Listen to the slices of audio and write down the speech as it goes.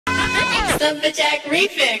Lumberjack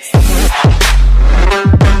Refix.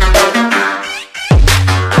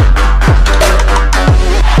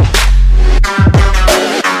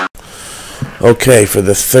 Okay, for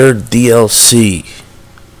the third DLC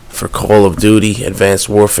for Call of Duty Advanced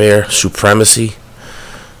Warfare Supremacy,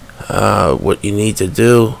 what you need to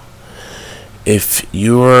do, if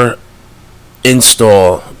your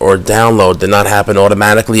install or download did not happen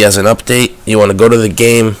automatically as an update, you want to go to the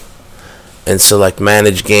game and select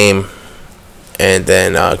Manage Game, and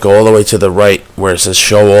then go all the way to the right where it says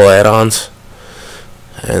Show All Add-ons,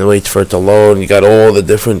 and wait for it to load. You got all the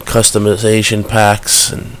different customization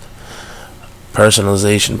packs and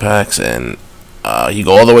personalization packs, and you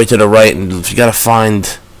go all the way to the right, and if you gotta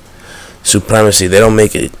find Supremacy, they don't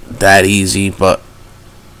make it that easy, but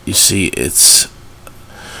you see it's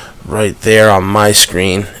right there on my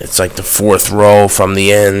screen. It's like the fourth row from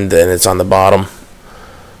the end, and it's on the bottom,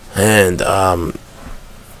 and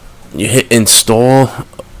you hit install,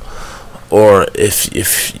 or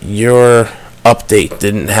if your update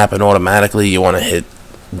didn't happen automatically, you want to hit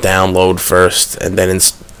download first and then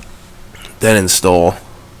install.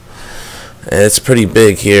 And it's pretty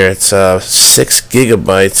big here. It's 6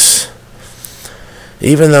 gigabytes.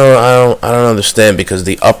 Even though I don't understand, because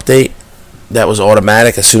the update that was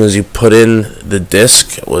automatic as soon as you put in the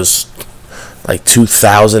disk was like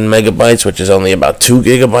 2,000 megabytes, which is only about 2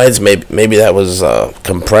 gigabytes. Maybe that was a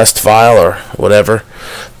compressed file or whatever,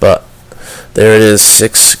 but there it is,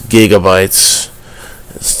 6 gigabytes.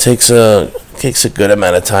 It takes a good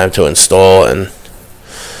amount of time to install, and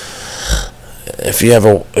if you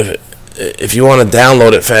want to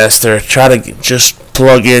download it faster, try to just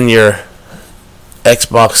plug in your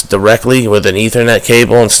Xbox directly with an Ethernet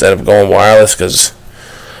cable instead of going wireless, because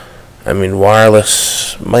I mean,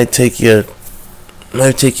 wireless might take you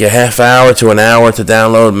a half hour to an hour to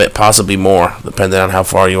download, possibly more, depending on how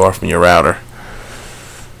far you are from your router.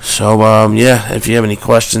 So yeah, if you have any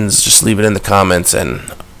questions, just leave it in the comments, and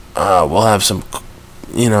we'll have some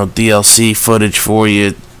DLC footage for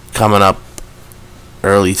you coming up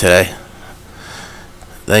early today.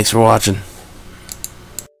 Thanks for watching.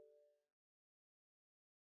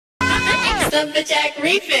 Lumberjack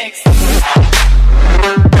Refix.